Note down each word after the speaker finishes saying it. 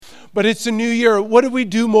But it's a new year. What do we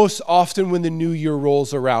do most often when the new year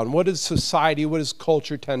rolls around? What does society, what does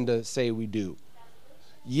culture tend to say we do?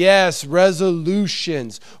 Yes,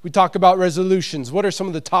 resolutions. We talk about resolutions. What are some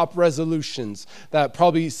of the top resolutions that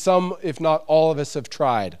probably some, if not all of us have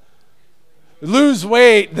tried? Lose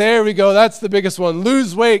weight. There we go. That's the biggest one.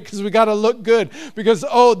 Lose weight because we got to look good. Because,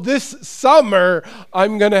 this summer,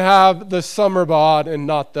 I'm going to have the summer bod and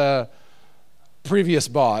not the previous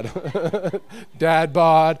bod. Dad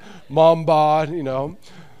bod, mom bod,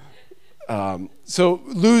 So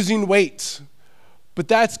losing weight. But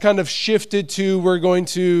that's kind of shifted to we're going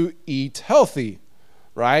to eat healthy,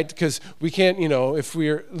 right? Because we can't, if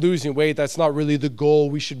we're losing weight, that's not really the goal.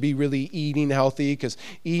 We should be really eating healthy, because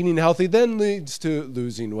eating healthy then leads to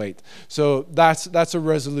losing weight. So that's a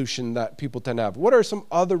resolution that people tend to have. What are some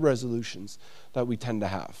other resolutions that we tend to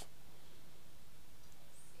have?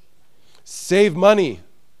 Save money.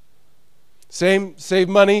 Save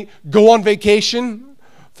money. Go on vacation.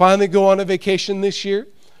 Finally go on a vacation this year.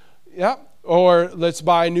 Yeah. Or let's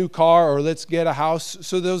buy a new car, or let's get a house.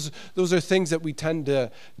 So those are things that we tend to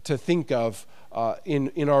think of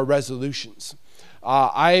in our resolutions.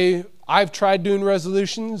 I've tried doing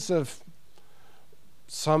resolutions. Have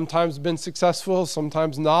sometimes been successful,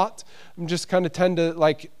 sometimes not. I'm just kind of tend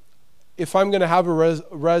to if I'm going to have a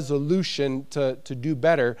resolution to do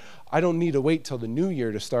better, I don't need to wait till the new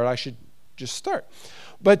year to start. I should just start.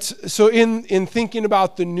 But so in thinking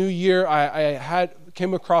about the new year, I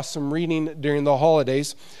came across some reading during the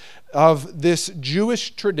holidays of this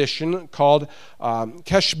Jewish tradition called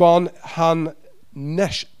Keshbon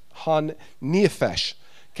HaNefesh.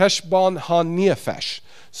 Keshbon HaNefesh.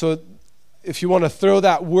 So if you want to throw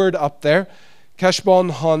that word up there,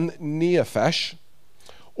 Keshbon HaNefesh,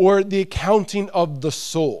 or the accounting of the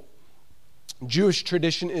soul. Jewish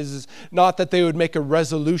tradition is not that they would make a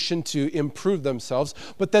resolution to improve themselves,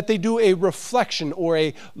 but that they do a reflection or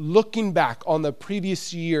a looking back on the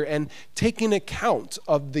previous year and taking account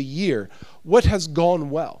of the year. What has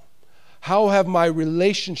gone well? How have my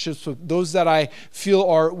relationships with those that I feel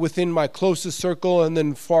are within my closest circle and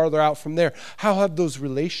then farther out from there, how have those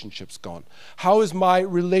relationships gone? How is my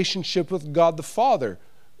relationship with God the Father,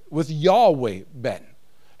 with Yahweh been?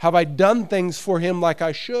 Have I done things for him like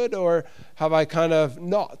I should, or have I kind of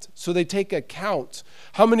not? So they take account.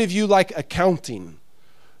 How many of you like accounting?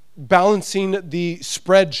 Balancing the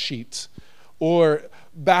spreadsheet? Or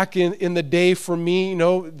back in the day for me,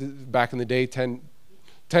 back in the day 10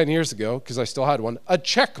 years ago, because I still had one, a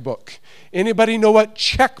checkbook. Anybody know what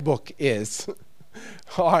checkbook is?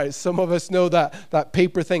 All right, some of us know that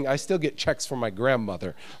paper thing. I still get checks from my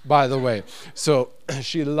grandmother, by the way. So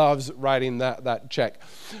she loves writing that check.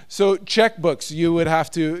 So checkbooks, you would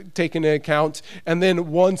have to take into account. And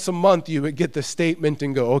then once a month, you would get the statement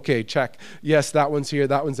and go, okay, check. Yes, that one's here,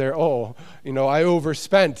 that one's there. Oh, I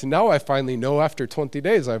overspent. Now I finally know after 20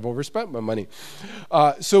 days I've overspent my money.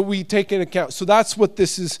 So we take into account. So that's what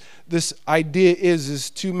this idea is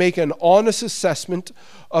to make an honest assessment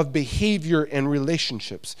of behavior and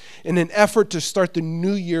relationships in an effort to start the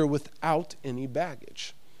new year without any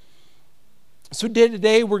baggage. So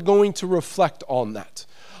today we're going to reflect on that.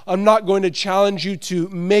 I'm not going to challenge you to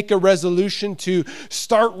make a resolution to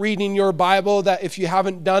start reading your Bible that if you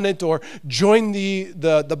haven't done it, or join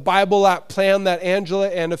the Bible app plan that Angela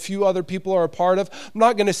and a few other people are a part of. I'm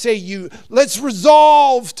not going to say let's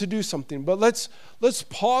resolve to do something, but let's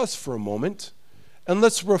pause for a moment and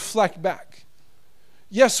let's reflect back.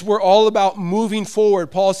 Yes, we're all about moving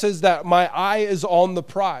forward. Paul says that my eye is on the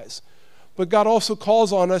prize. But God also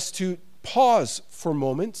calls on us to pause for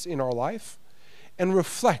moments in our life and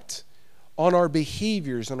reflect on our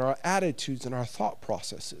behaviors and our attitudes and our thought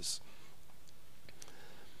processes.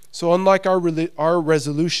 So unlike our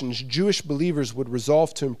resolutions, Jewish believers would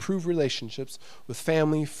resolve to improve relationships with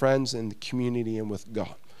family, friends, and the community, and with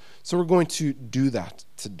God. So we're going to do that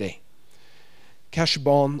today.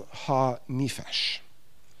 Keshbon HaNefesh.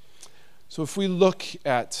 So if we look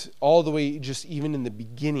at all the way, just even in the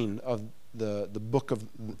beginning of the book of,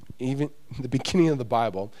 even the beginning of the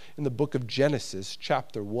Bible, in the book of Genesis,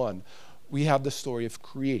 chapter 1, we have the story of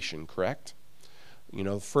creation, correct?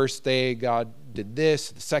 First day, God did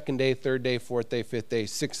this, the second day, third day, fourth day, fifth day,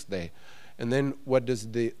 sixth day. And then what does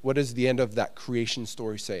the end of that creation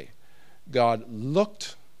story say? God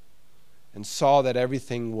looked and saw that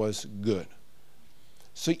everything was good.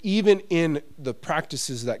 So even in the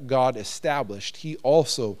practices that God established, he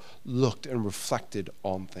also looked and reflected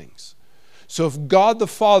on things. So if God the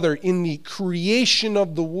Father, in the creation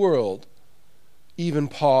of the world, even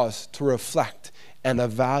paused to reflect and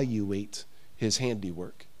evaluate his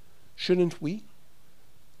handiwork, shouldn't we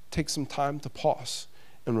take some time to pause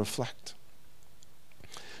and reflect.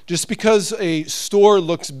 Just because a store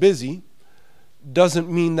looks busy doesn't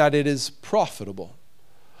mean that it is profitable.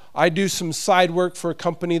 I do some side work for a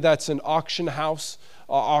company that's an auction house,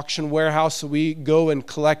 auction warehouse. So we go and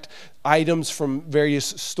collect items from various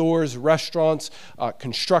stores, restaurants,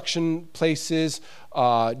 construction places,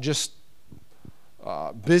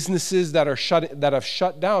 businesses that have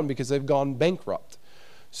shut down because they've gone bankrupt.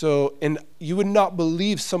 So, and you would not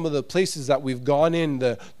believe some of the places that we've gone in.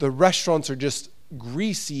 The restaurants are just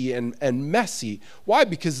greasy and messy. Why?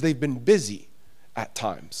 Because they've been busy at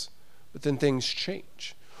times. But then things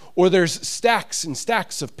change. Or there's stacks and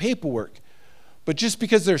stacks of paperwork. But just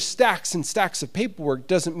because there's stacks and stacks of paperwork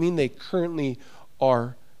doesn't mean they currently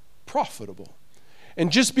are profitable.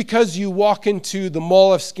 And just because you walk into the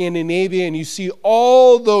Mall of Scandinavia and you see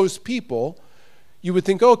all those people, you would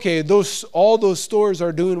think, okay, all those stores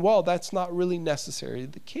are doing well. That's not really necessarily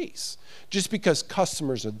the case. Just because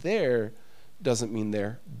customers are there doesn't mean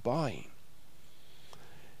they're buying.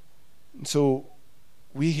 And so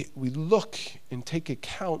we look and take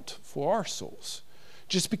account for our souls.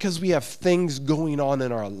 Just because we have things going on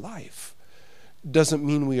in our life doesn't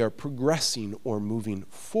mean we are progressing or moving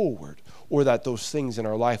forward, or that those things in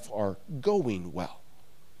our life are going well.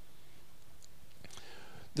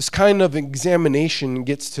 This kind of examination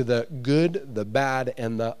gets to the good, the bad,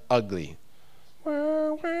 and the ugly.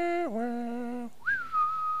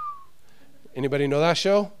 Anybody know that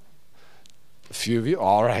show? A few of you?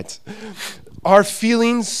 All right. Our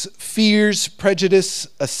feelings, fears, prejudice,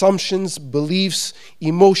 assumptions, beliefs,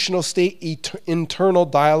 emotional state, internal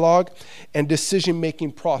dialogue, and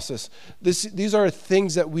decision-making process. These are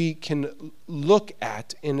things that we can look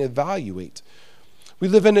at and evaluate. We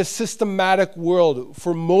live in a systematic world.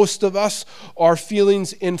 For most of us, our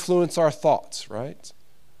feelings influence our thoughts, right?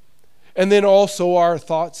 And then also our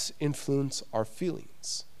thoughts influence our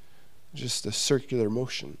feelings. Just a circular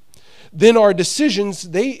motion. Then our decisions,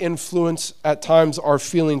 they influence at times our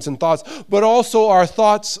feelings and thoughts, but also our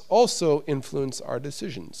thoughts also influence our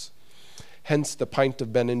decisions. Hence the pint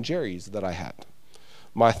of Ben & Jerry's that I had.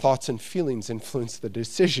 My thoughts and feelings influence the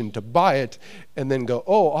decision to buy it and then go,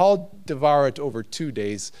 oh, I'll devour it over 2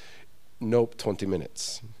 days. Nope, 20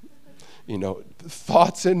 minutes.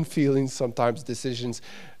 Thoughts and feelings, sometimes decisions.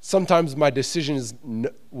 Sometimes my decisions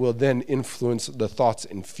will then influence the thoughts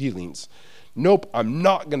and feelings. Nope, I'm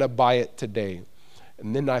not going to buy it today.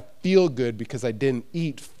 And then I feel good because I didn't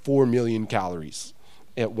eat 4 million calories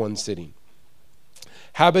at one sitting.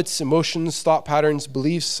 Habits, emotions, thought patterns,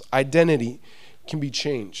 beliefs, identity can be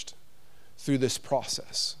changed through this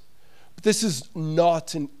process. But this is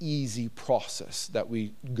not an easy process that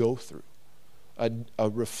we go through. A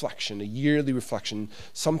reflection, a yearly reflection.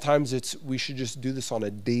 Sometimes we should just do this on a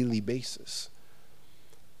daily basis.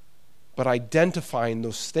 But identifying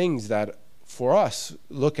those things that for us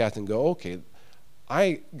look at and go, okay,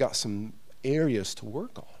 I got some areas to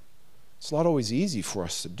work on. It's not always easy for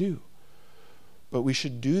us to do. But we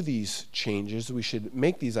should do these changes. We should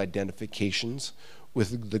make these identifications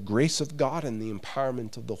with the grace of God and the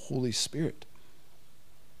empowerment of the Holy Spirit.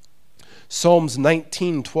 Psalms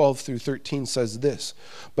 19:12 through 13 says this,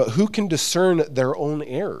 but who can discern their own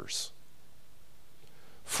errors?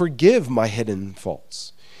 Forgive my hidden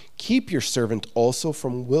faults. Keep your servant also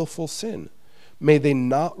from willful sin. May they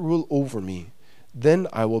not rule over me. Then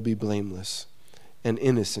I will be blameless and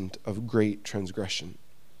innocent of great transgression.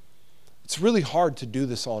 It's really hard to do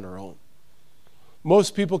this on our own.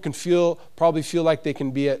 Most people can probably feel like they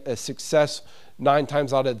can be a success 9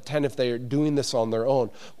 times out of 10 if they are doing this on their own.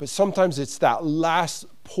 But sometimes it's that last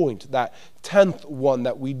point, that 10th one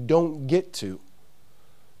that we don't get to,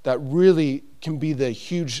 that really can be the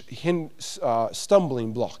huge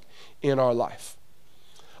stumbling block in our life.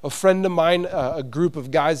 A friend of mine, a group of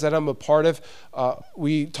guys that I'm a part of,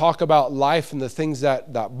 we talk about life and the things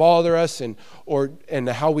that bother us and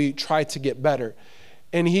how we try to get better.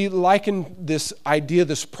 And he likened this idea,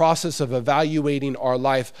 this process of evaluating our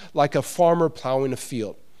life like a farmer plowing a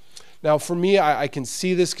field. Now, for me, I can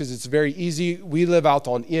see this because it's very easy. We live out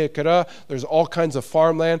on Iakara. There's all kinds of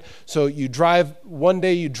farmland. So one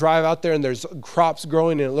day you drive out there and there's crops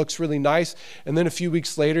growing and it looks really nice. And then a few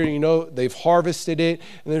weeks later, they've harvested it.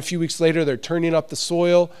 And then a few weeks later, they're turning up the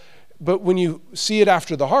soil. But when you see it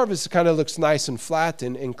after the harvest, it kind of looks nice and flat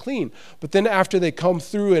and clean. But then after they come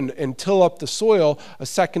through and till up the soil a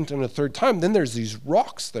second and a third time, then there's these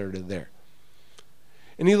rocks that are there.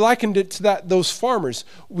 And he likened it to those farmers.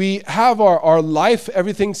 We have our life,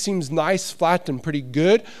 everything seems nice, flat, and pretty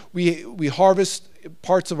good. We harvest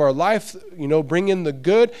parts of our life, bring in the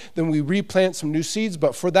good, then we replant some new seeds.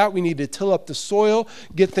 But for that, we need to till up the soil,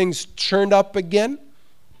 get things churned up again.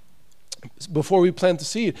 before we plant the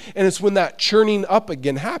seed. And it's when that churning up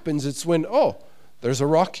again happens, it's when, oh, there's a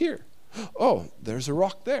rock here. Oh, there's a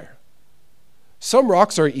rock there. Some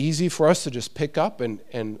rocks are easy for us to just pick up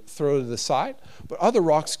and throw to the side, but other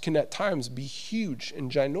rocks can at times be huge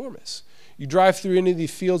and ginormous. You drive through any of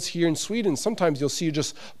these fields here in Sweden, sometimes you'll see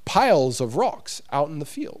just piles of rocks out in the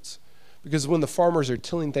fields. Because when the farmers are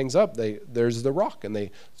tilling things up, there's the rock and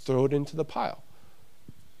they throw it into the pile.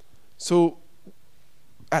 So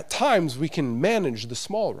at times we can manage the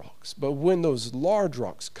small rocks, but when those large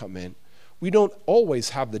rocks come in, we don't always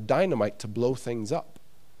have the dynamite to blow things up.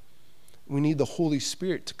 We need the Holy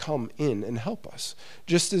Spirit to come in and help us.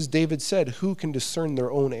 Just as David said, who can discern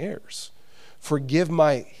their own errors? Forgive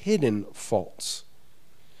my hidden faults.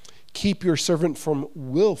 Keep your servant from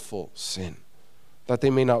willful sin, that they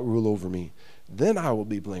may not rule over me. Then I will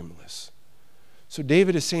be blameless. So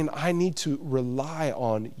David is saying, I need to rely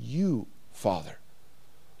on you, Father,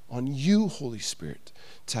 on you, Holy Spirit,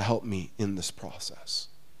 to help me in this process.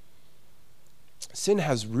 Sin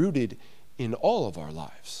has rooted in all of our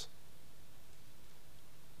lives.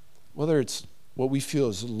 Whether it's what we feel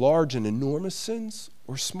as large and enormous sins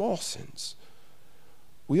or small sins,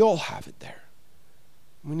 we all have it there.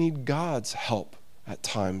 We need God's help at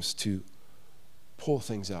times to pull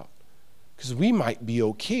things out, because we might be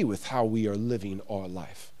okay with how we are living our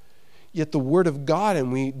life. Yet the Word of God,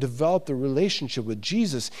 and we develop the relationship with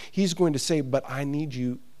Jesus, He's going to say, but I need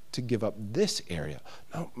you to give up this area.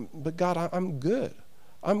 No, but God, I'm good.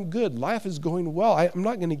 I'm good. Life is going well. I'm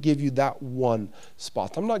not going to give you that one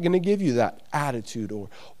spot. I'm not going to give you that attitude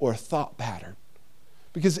or thought pattern,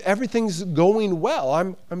 because everything's going well.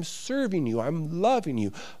 I'm serving you. I'm loving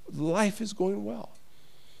you. Life is going well.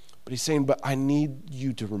 But He's saying, but I need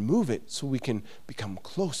you to remove it so we can become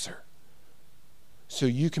closer, so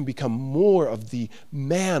you can become more of the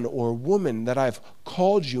man or woman that I've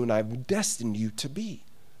called you and I've destined you to be.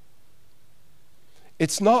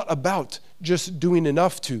 It's not about just doing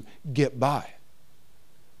enough to get by,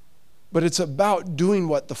 but it's about doing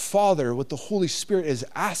what the Father, what the Holy Spirit is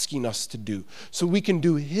asking us to do, so we can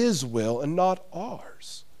do His will and not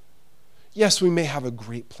ours. Yes, we may have a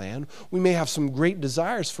great plan. We may have some great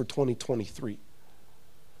desires for 2023.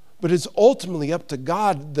 But it's ultimately up to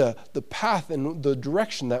God, the path and the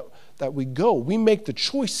direction that we go. We make the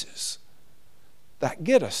choices that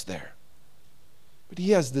get us there. But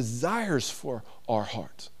He has desires for our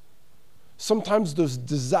heart. Sometimes those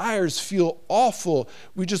desires feel awful.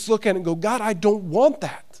 We just look at it and go, God, I don't want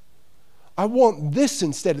that. I want this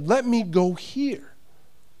instead. Let me go here.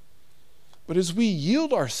 But as we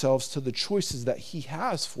yield ourselves to the choices that He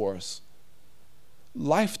has for us,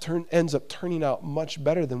 life ends up turning out much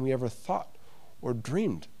better than we ever thought or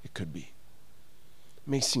dreamed it could be. It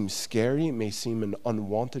may seem scary. It may seem an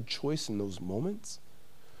unwanted choice in those moments.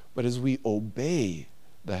 But as we obey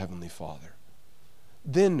the Heavenly Father,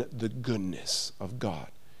 then the goodness of God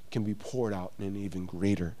can be poured out in an even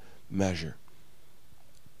greater measure.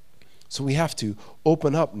 So we have to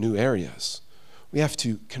open up new areas. We have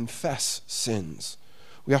to confess sins.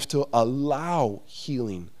 We have to allow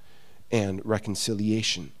healing and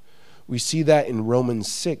reconciliation. We see that in Romans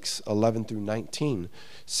 6:11 through 19,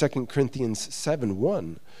 2 Corinthians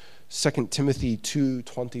 7:1, 2 Timothy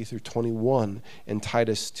 2:20 through 21, and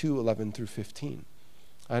Titus 2:11 through 15.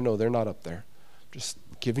 I know they're not up there. Just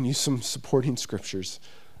giving you some supporting scriptures.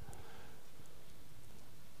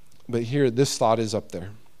 But here, this thought is up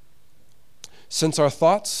there. Since our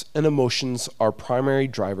thoughts and emotions are primary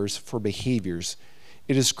drivers for behaviors,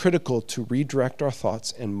 it is critical to redirect our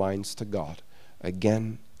thoughts and minds to God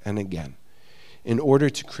again and again in order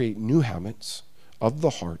to create new habits of the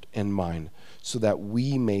heart and mind so that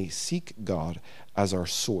we may seek God as our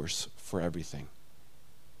source for everything.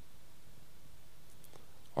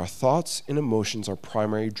 Our thoughts and emotions are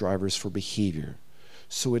primary drivers for behavior,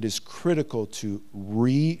 so it is critical to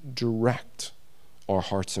redirect our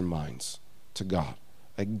hearts and minds to God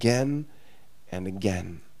again and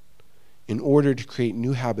again in order to create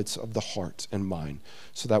new habits of the heart and mind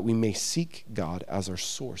so that we may seek God as our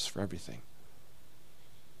source for everything.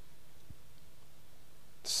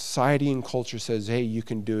 Society and culture says, hey, you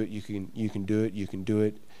can do it, you can do it, you can do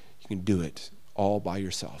it, you can do it all by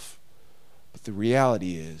yourself. But the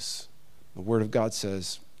reality is, the Word of God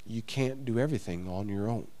says, you can't do everything on your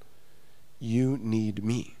own. You need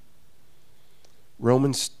me.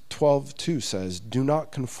 Romans 12:2 says, do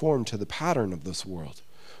not conform to the pattern of this world,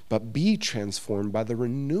 but be transformed by the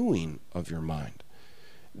renewing of your mind.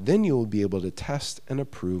 Then you will be able to test and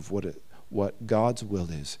approve what God's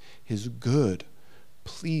will is, His good,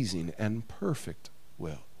 pleasing, and perfect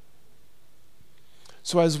will.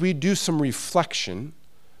 So as we do some reflection,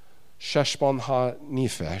 Cheshbon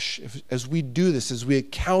ha-nefesh, as we do this, as we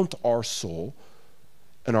account our soul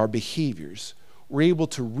and our behaviors, we're able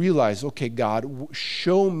to realize, okay, God,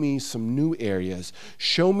 show me some new areas.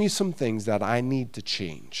 Show me some things that I need to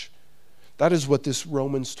change. That is what this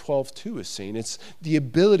Romans 12:2 is saying. It's the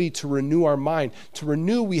ability to renew our mind. To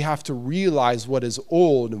renew, we have to realize what is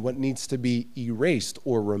old and what needs to be erased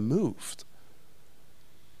or removed.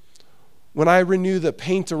 When I renew the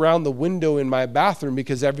paint around the window in my bathroom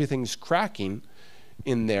because everything's cracking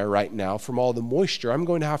in there right now from all the moisture, I'm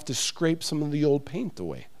going to have to scrape some of the old paint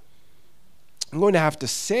away. I'm going to have to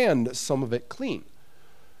sand some of it clean.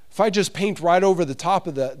 If I just paint right over the top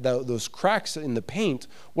of those cracks in the paint,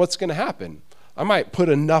 what's going to happen? I might put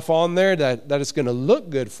enough on there that it's going to look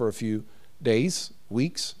good for a few days,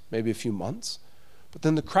 weeks, maybe a few months. But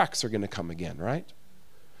then the cracks are going to come again, right?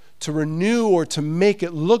 To renew or to make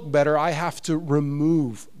it look better, I have to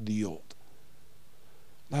remove the old.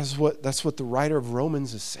 That's what the writer of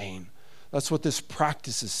Romans is saying. That's what this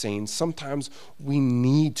practice is saying. Sometimes we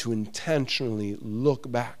need to intentionally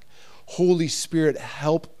look back. Holy Spirit,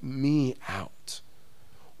 help me out.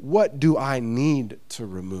 What do I need to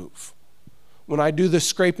remove? When I do the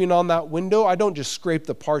scraping on that window, I don't just scrape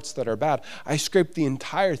the parts that are bad. I scrape the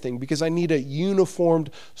entire thing because I need a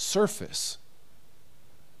uniformed surface.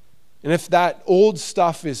 And if that old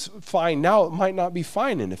stuff is fine now, it might not be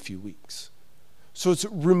fine in a few weeks. So it's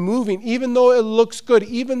removing, even though it looks good,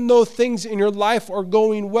 even though things in your life are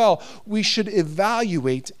going well, we should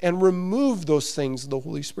evaluate and remove those things the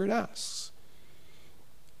Holy Spirit asks.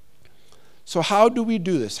 So how do we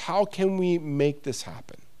do this? How can we make this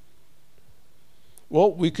happen?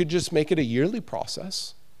 Well, we could just make it a yearly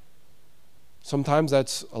process. Sometimes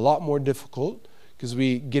that's a lot more difficult because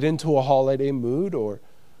we get into a holiday mood or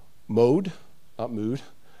mode, not mood.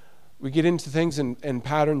 We get into things and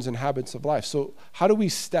patterns and habits of life. So how do we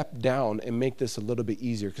step down and make this a little bit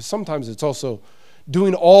easier? Because sometimes it's also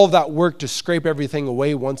doing all that work to scrape everything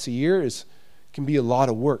away once a year can be a lot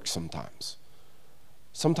of work sometimes.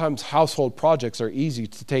 Sometimes household projects are easy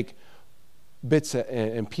to take bits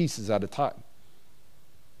and pieces at a time.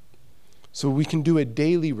 So we can do a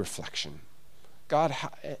daily reflection. God,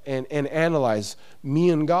 and analyze me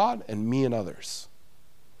and God and me and others.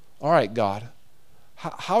 All right, God.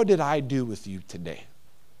 How did I do with you today?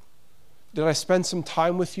 Did I spend some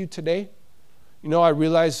time with you today? You know, I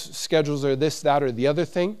realize schedules are this, that, or the other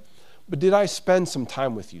thing, but did I spend some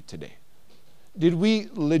time with you today? Did we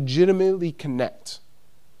legitimately connect?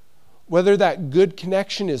 Whether that good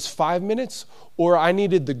connection is 5 minutes or I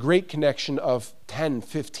needed the great connection of 10,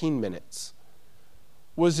 15 minutes.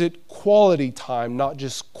 Was it quality time, not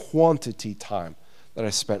just quantity time that I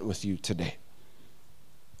spent with you today?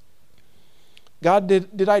 God,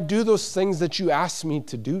 did I do those things that you asked me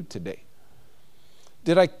to do today?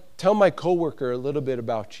 Did I tell my coworker a little bit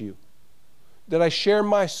about you? Did I share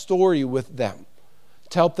my story with them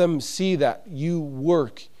to help them see that you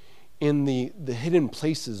work in the hidden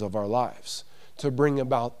places of our lives to bring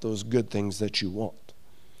about those good things that you want?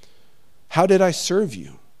 How did I serve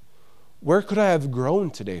you? Where could I have grown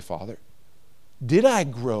today, Father? Did I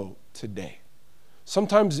grow today?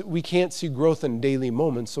 Sometimes we can't see growth in daily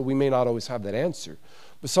moments, so we may not always have that answer.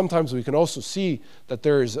 But sometimes we can also see that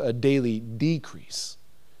there is a daily decrease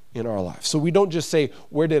in our life. So we don't just say,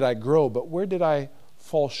 where did I grow, but where did I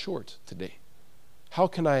fall short today? How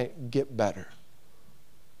can I get better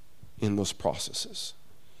in those processes?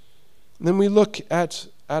 And then we look at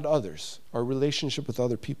others, our relationship with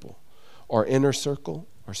other people, our inner circle,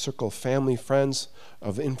 our circle of family, friends,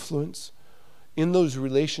 of influence. In those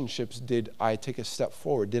relationships, did I take a step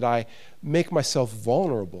forward? Did I make myself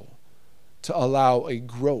vulnerable to allow a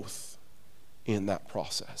growth in that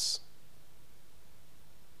process?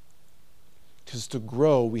 Because to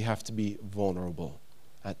grow, we have to be vulnerable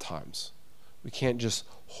at times. We can't just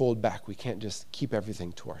hold back. We can't just keep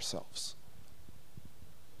everything to ourselves.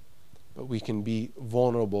 But we can be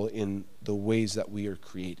vulnerable in the ways that we are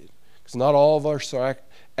created. Because not all of us are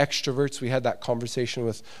extroverts. We had that conversation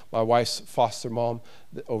with my wife's foster mom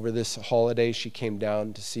over this holiday. She came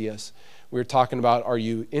down to see us. We were talking about, are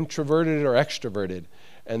you introverted or extroverted?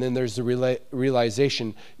 And then there's the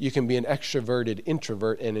realization you can be an extroverted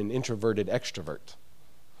introvert and an introverted extrovert.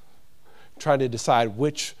 Trying to decide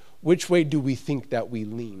which way do we think that we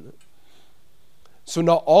lean. So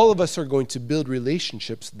not all of us are going to build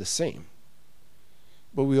relationships the same.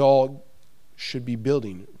 But we all should be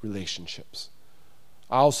building relationships.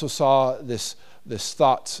 I also saw this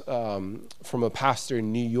thought from a pastor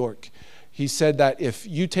in New York. He said that if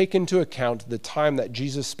you take into account the time that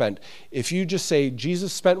Jesus spent, if you just say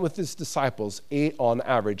Jesus spent with his disciples on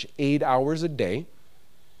average 8 hours a day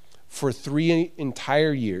for 3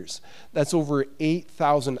 entire years. That's over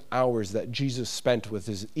 8,000 hours that Jesus spent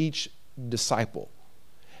with each disciple.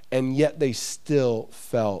 And yet they still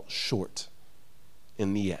fell short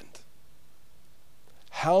in the end.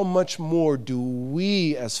 How much more do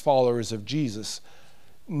we as followers of Jesus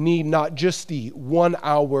need not just the 1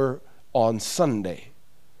 hour on Sunday,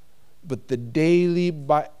 but the daily,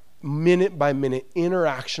 minute by minute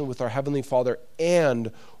interaction with our Heavenly Father and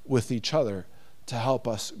with each other to help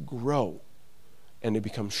us grow and to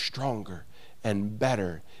become stronger and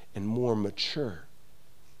better and more mature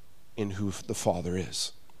in who the Father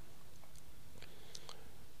is.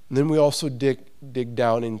 And then we also dig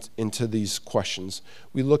down into these questions.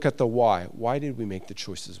 We look at the why. Why did we make the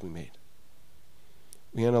choices we made?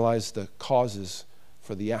 We analyze the causes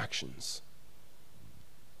for the actions.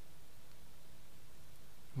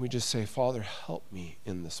 We just say, Father, help me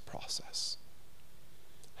in this process.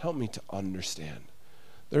 Help me to understand.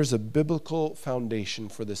 There's a biblical foundation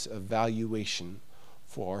for this evaluation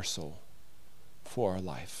for our soul, for our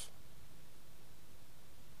life.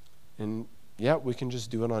 And yeah, we can just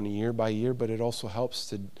do it on a year by year, but it also helps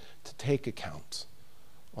to take account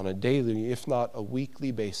on a daily, if not a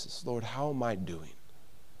weekly basis. Lord, how am I doing?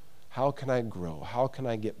 How can I grow? How can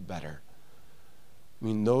I get better? I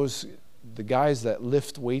mean, the guys that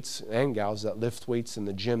lift weights and gals that lift weights in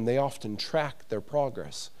the gym, they often track their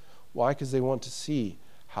progress. Why? Because they want to see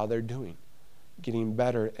how they're doing, getting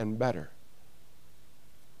better and better.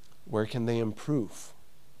 Where can they improve?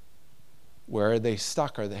 Where are they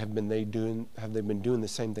stuck? Have they been doing the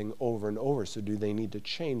same thing over and over? So do they need to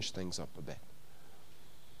change things up a bit?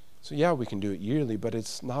 So yeah, we can do it yearly, but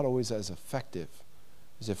it's not always as effective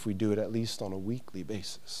as if we do it at least on a weekly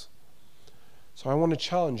basis. So I want to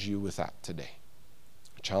challenge you with that today.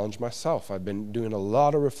 I challenge myself. I've been doing a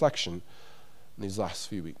lot of reflection in these last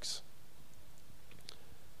few weeks.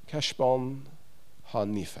 Cheshbon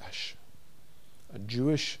HaNefesh, a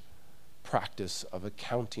Jewish practice of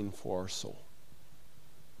accounting for our soul.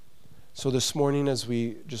 So this morning, as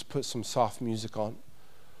we just put some soft music on,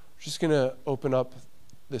 we're just going to open up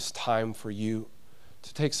this time for you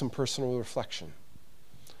to take some personal reflection.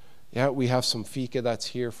 Yeah, we have some fika that's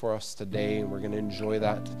here for us today, and we're going to enjoy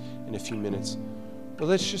that in a few minutes. But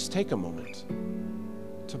let's just take a moment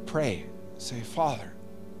to pray. Say, Father,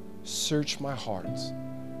 search my heart.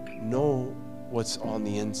 Know what's on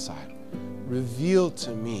the inside. Reveal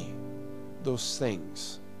to me those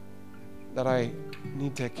things that I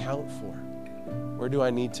need to account for. Where do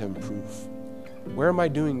I need to improve? Where am I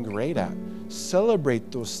doing great at?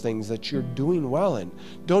 Celebrate those things that you're doing well in.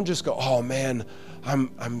 Don't just go, oh man,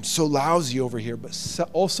 I'm so lousy over here, but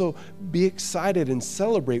also be excited and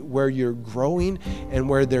celebrate where you're growing and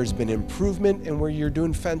where there's been improvement and where you're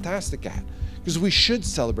doing fantastic at. Because we should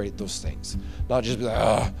celebrate those things. Not just be like,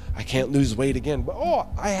 oh, I can't lose weight again, but oh,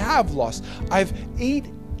 I have lost. I've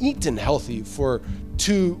eaten healthy for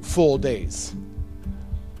 2 full days.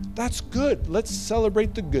 That's good. Let's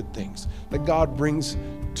celebrate the good things that God brings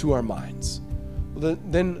to our minds.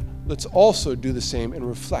 Then let's also do the same and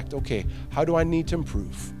reflect, okay, how do I need to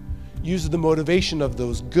improve? Use the motivation of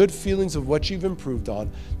those good feelings of what you've improved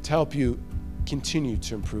on to help you continue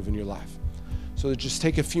to improve in your life. So just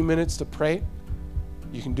take a few minutes to pray.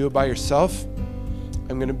 You can do it by yourself.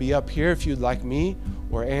 I'm going to be up here if you'd like me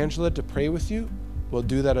or Angela to pray with you. We'll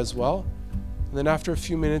do that as well. And then after a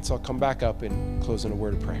few minutes, I'll come back up and close in a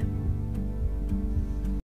word of prayer.